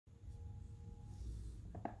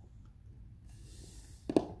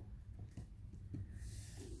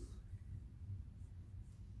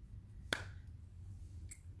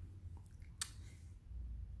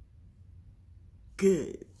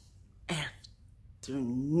Good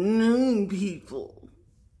afternoon, people.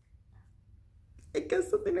 I got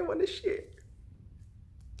something I want to share.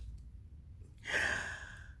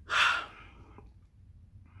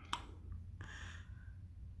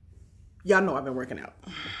 Y'all know I've been working out.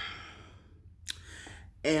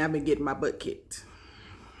 And I've been getting my butt kicked.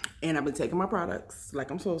 And I've been taking my products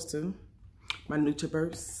like I'm supposed to. My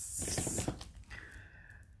NutriBurst.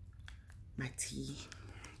 My tea.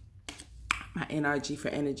 My NRG for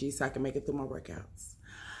energy so I can make it through my workouts.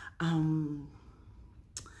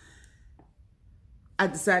 I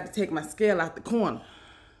decided to take my scale out the corner.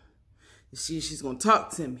 See if she's gonna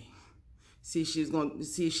talk to me. See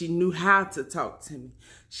if she knew how to talk to me.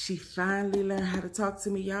 She finally learned how to talk to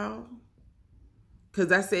me, y'all.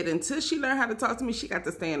 Because I said until she learned how to talk to me, she got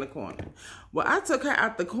to stay in the corner. Well, I took her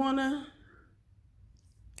out the corner,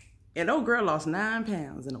 and old girl lost 9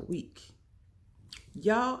 pounds in a week.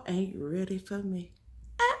 Y'all ain't ready for me.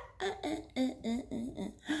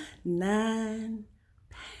 9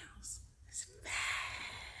 pounds. That's 5,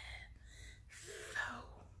 4.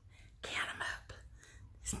 Count them up.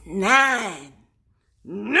 It's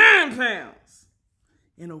 9 pounds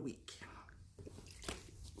in a week.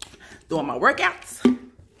 Doing my workouts.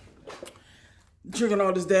 Drinking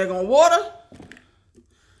all this daggone water.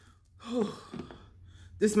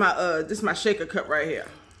 This is my shaker cup right here.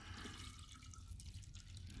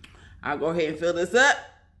 I'll go ahead and fill this up.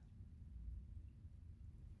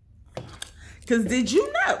 Because did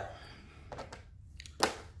you know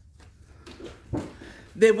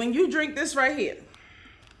that when you drink this right here,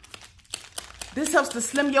 this helps to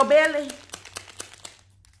slim your belly?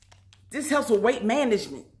 This helps with weight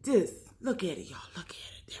management. Look at it, y'all. Look at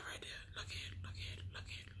it. There, right there. Look at it. Look at it. Look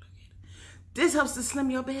at it. Look at it. This helps to slim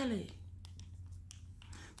your belly.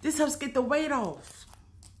 This helps get the weight off.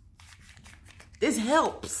 This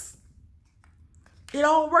helps. It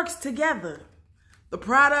all works together. The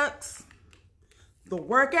products, the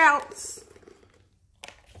workouts,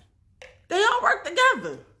 they all work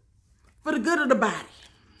together for the good of the body.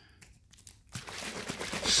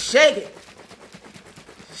 Shake it.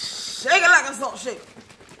 Shake it like a salt shaker.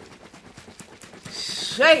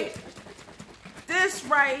 Shake it. This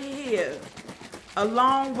right here,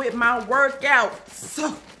 along with my workouts,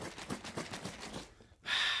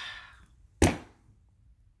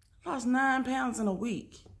 lost 9 pounds in a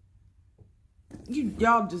week.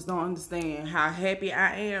 Y'all just don't understand how happy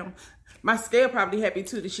I am. My scale probably happy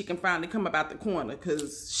too that she can finally come about the corner,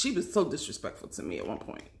 because she was so disrespectful to me at one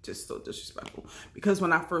point. Just so disrespectful. Because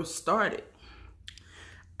when I first started,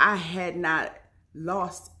 I had not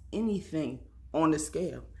lost anything on the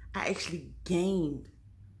scale. I actually gained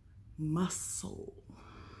muscle.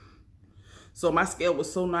 So my scale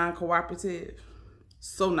was so non-cooperative.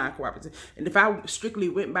 So non-cooperative. And if I strictly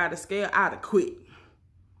went by the scale, I'd have quit.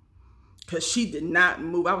 Because she did not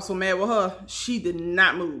move. I was so mad with her. She did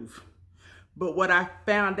not move. But what I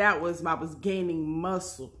found out was I was gaining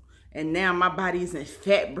muscle. And now my body is in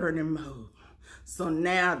fat burning mode. So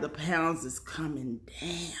now the pounds is coming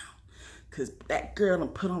down. Because that girl done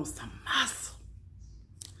put on some muscle.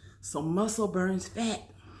 So muscle burns fat.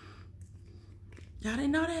 Y'all didn't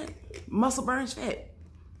know that? Muscle burns fat.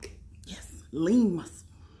 Yes, lean muscle.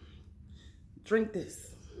 Drink this.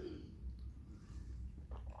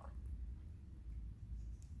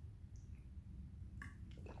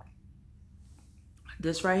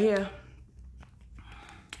 This right here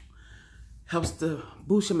helps to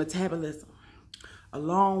boost your metabolism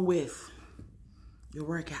along with your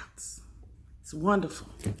workouts. It's wonderful.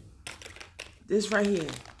 This right here,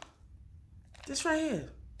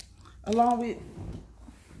 along with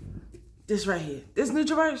this right here, this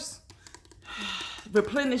NutriBurst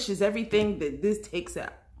replenishes everything that this takes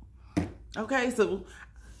out. Okay, so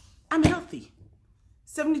I'm healthy.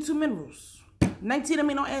 72 minerals, 19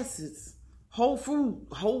 amino acids, whole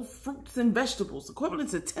fruits and vegetables, equivalent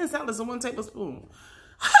to 10 salads and 1 tablespoon.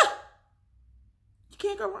 You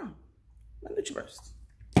can't go wrong. My NutriBurst.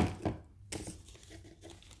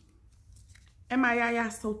 And my Yaya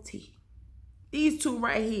So tea. These two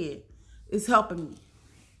right here is helping me.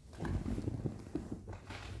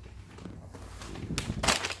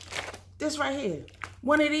 This right here.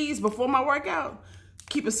 One of these before my workout,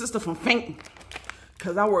 keep a sister from fainting.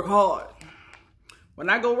 Because I work hard. When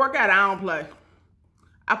I go work out, I don't play.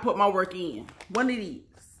 I put my work in. One of these.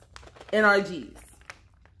 NRGs.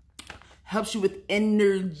 Helps you with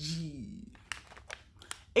energy.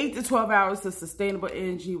 8 to 12 hours of sustainable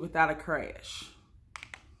energy without a crash.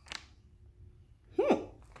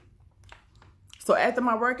 So after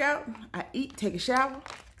my workout, I eat, take a shower.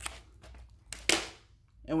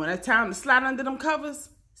 And when it's time to slide under them covers,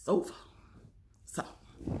 it's over. It's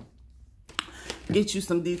Get you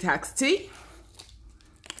some detox tea.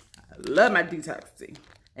 I love my detox tea.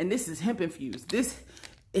 And this is hemp infused.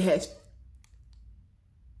 It has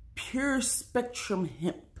pure spectrum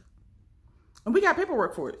hemp. And we got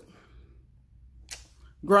paperwork for it.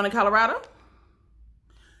 Grown in Colorado.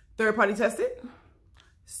 Third-party tested.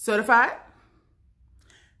 Certified.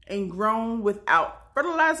 And grown without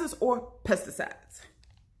fertilizers or pesticides.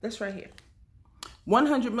 That's right here.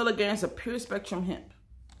 100 milligrams of pure spectrum hemp.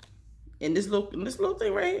 In this little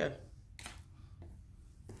thing right here.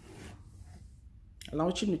 Along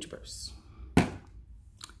with your NutriBurst.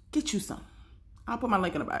 Get you some. I'll put my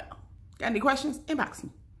link in the bio. Got any questions? Inbox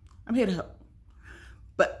me. I'm here to help.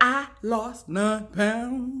 But I lost 9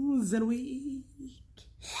 pounds in a week.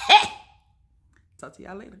 Talk to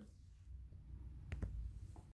y'all later.